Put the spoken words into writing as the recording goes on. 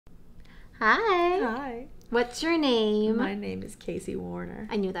Hi. Hi. What's your name? My name is Kasey Warner.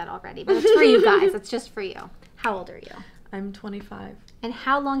 I knew that already, but it's for you guys. It's just for you. How old are you? I'm 25. And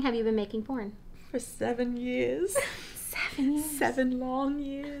how long have you been making porn? For 7 years. 7 years? 7 long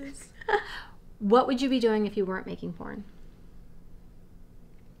years. What would you be doing if you weren't making porn?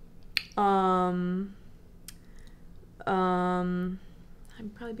 I'd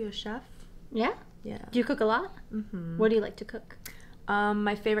probably be a chef. Yeah? Yeah. Do you cook a lot? Mm-hmm. What do you like to cook?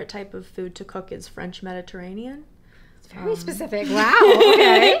 My favorite type of food to cook is French Mediterranean. It's very specific. Wow.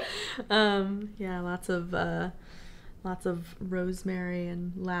 Okay. Yeah, lots of rosemary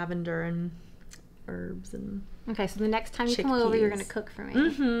and lavender and herbs and Okay, so the next time you come over, you're going to cook for me.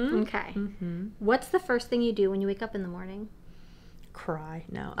 Mm-hmm. Okay. Mm-hmm. What's the first thing you do when you wake up in the morning? Cry.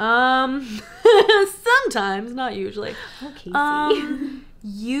 No. Sometimes, not usually. Oh, Kasey.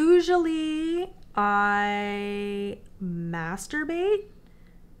 Usually I masturbate.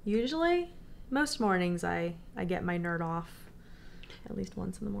 Usually. Most mornings I get my nerd off at least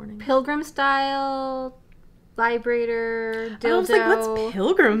once in the morning. Pilgrim style, vibrator, dildo. I was like, what's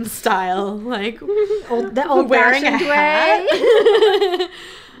pilgrim style? Like the old wearing a hat?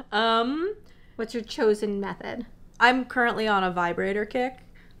 way? What's your chosen method? I'm currently on a vibrator kick.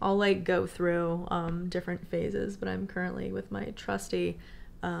 I'll like go through different phases, but I'm currently with my trusty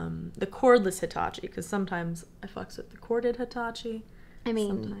the cordless Hitachi, because sometimes I fucks with the corded Hitachi. I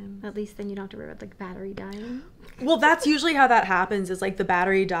mean, sometimes. At least then you don't have to worry about like battery dying. Well, that's usually how that happens, is like the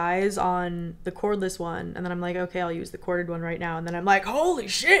battery dies on the cordless one, and then I'm like, okay, I'll use the corded one right now, and then I'm like, holy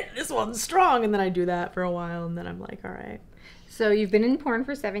shit, this one's strong, and then I do that for a while, and then I'm like, all right. So you've been in porn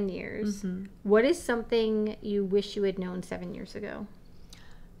for 7 years. Mm-hmm. What is something you wish you had known 7 years ago?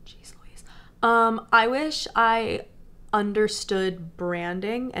 Jeez Louise. I wish I understood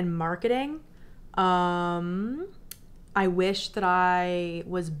branding and marketing. I wish that I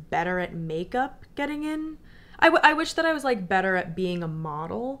was better at makeup getting in. I wish that I was like better at being a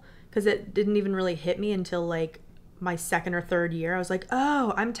model, because it didn't even really hit me until like my second or third year. I was like,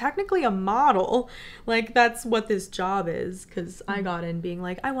 oh, I'm technically a model. Like that's what this job is, because I got in being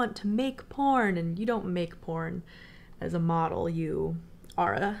like, I want to make porn, and you don't make porn as a model. You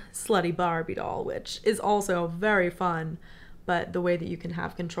are a slutty Barbie doll, which is also very fun. But the way that you can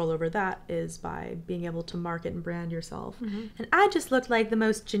have control over that is by being able to market and brand yourself. Mm-hmm. And I just looked like the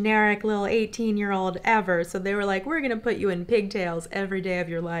most generic little 18-year-old ever. So they were like, we're going to put you in pigtails every day of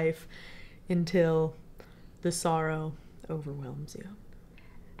your life until the sorrow overwhelms you.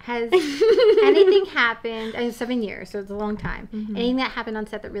 Has anything happened, and 7 years, so it's a long time, anything that happened on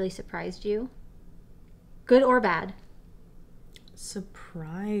set that really surprised you? Good or bad?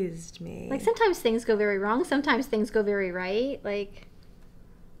 Surprised me. Like sometimes things go very wrong, sometimes things go very right. Like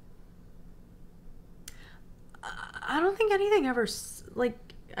I don't think anything ever, like,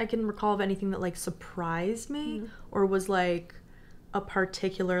 I can recall of anything that like surprised me or was like a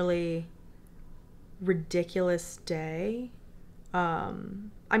particularly ridiculous day. I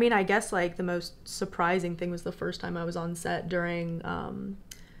mean, I guess like the most surprising thing was the first time I was on set during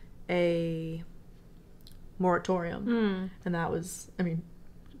a moratorium, and that was, I mean,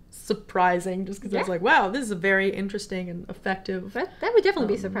 surprising, just because I was like, wow, this is a very interesting and effective. That would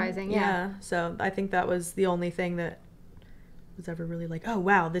definitely be surprising. Yeah. So I think that was the only thing that was ever really like, oh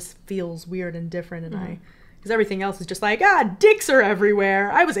wow, this feels weird and different, and because everything else is just like, dicks are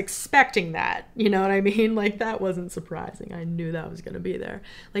everywhere. I was expecting that, you know what I mean? Like that wasn't surprising. I knew that was gonna be there.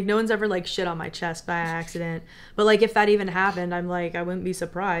 Like no one's ever like shit on my chest by accident, but like if that even happened, I'm like, I wouldn't be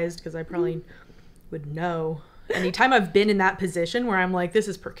surprised, because I probably would know. Anytime I've been in that position where I'm like, this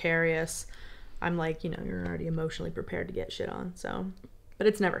is precarious, I'm like, you know, you're already emotionally prepared to get shit on. So, but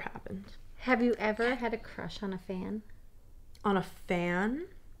it's never happened. Have you ever had a crush on a fan? On a fan?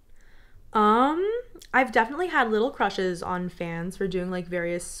 I've definitely had little crushes on fans for doing like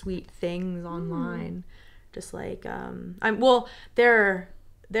various sweet things online. Just like there's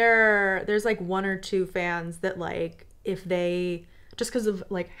like 1 or 2 fans that like, if they, just because of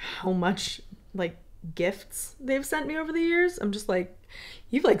like how much like gifts they've sent me over the years, I'm just like,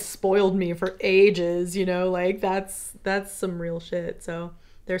 you've like spoiled me for ages, you know, like that's some real shit. So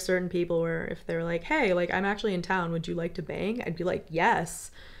there's certain people where if they're like, hey, like I'm actually in town, would you like to bang? I'd be like,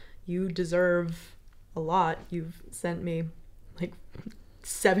 yes, you deserve a lot. You've sent me like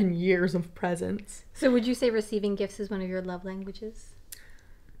 7 years of presents. So would you say receiving gifts is one of your love languages?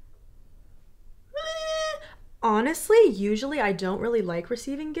 Honestly, usually I don't really like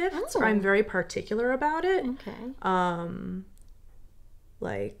receiving gifts, or I'm very particular about it. Okay.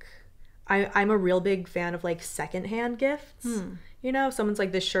 Like, I'm a real big fan of like secondhand gifts. You know, if someone's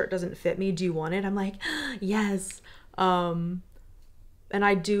like, this shirt doesn't fit me, do you want it? I'm like, yes. And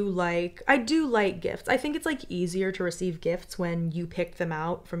I do like gifts. I think it's like easier to receive gifts when you pick them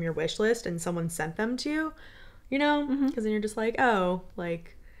out from your wish list and someone sent them to you, you know? Because then you're just like, oh,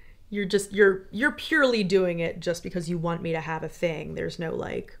 like you're purely doing it just because you want me to have a thing. There's no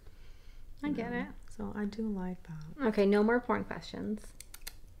like, I get it. So I do like that. Okay, no more porn questions.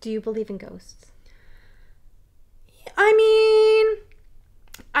 Do you believe in ghosts? I mean,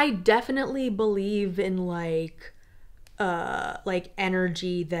 I definitely believe in like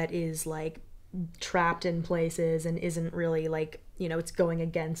energy that is like trapped in places and isn't really like, you know, it's going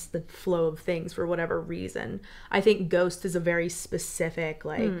against the flow of things for whatever reason. I think ghost is a very specific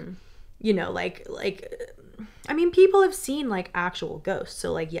like you know, like I mean, people have seen like actual ghosts,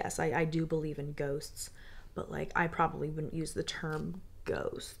 so like yes, I do believe in ghosts, but like I probably wouldn't use the term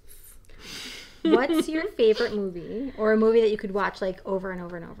ghosts. What's your favorite movie or a movie that you could watch like over and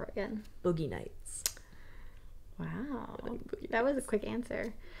over and over again? Boogie Nights. Wow, that was a quick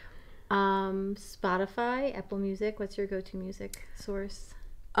answer. Spotify, Apple Music, what's your go-to music source?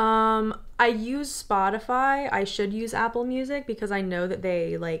 I use Spotify. I should use Apple Music because I know that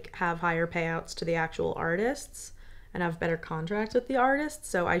they like have higher payouts to the actual artists and have better contracts with the artists,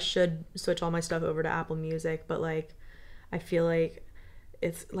 so I should switch all my stuff over to Apple Music, but like I feel like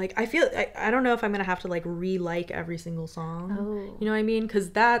it's like I don't know if I'm gonna have to like re-like every single song. Oh. You know what I mean?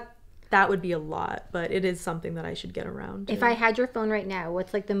 Because that would be a lot, but it is something that I should get around to. If I had your phone right now,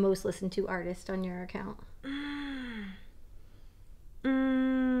 what's like the most listened to artist on your account?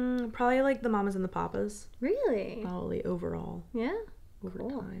 Probably like the Mamas and the Papas. Really? Probably overall. Yeah. Over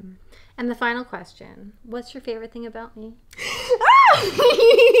time. And the final question: what's your favorite thing about me?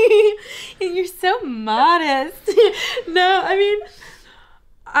 You're so modest. No, I mean,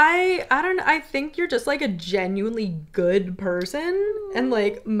 I don't know. I think you're just like a genuinely good person, and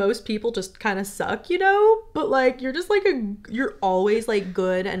like most people just kind of suck, you know. But like you're just like you're always like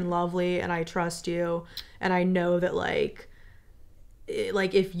good and lovely, and I trust you, and I know that like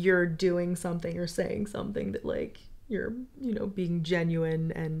if you're doing something or saying something that like you're, you know, being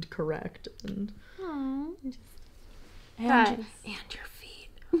genuine and correct and and your feet.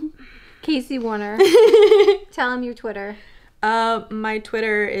 Kasey Warner. Tell him your Twitter. My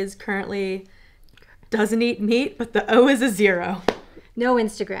Twitter is currently doesn't eat meat, but the O is a 0. No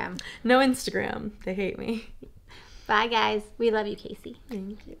Instagram. No Instagram. They hate me. Bye, guys. We love you, Kasey.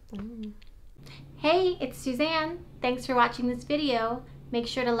 Thank you. Hey, it's Suzanne. Thanks for watching this video. Make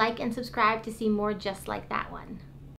sure to like and subscribe to see more just like that one.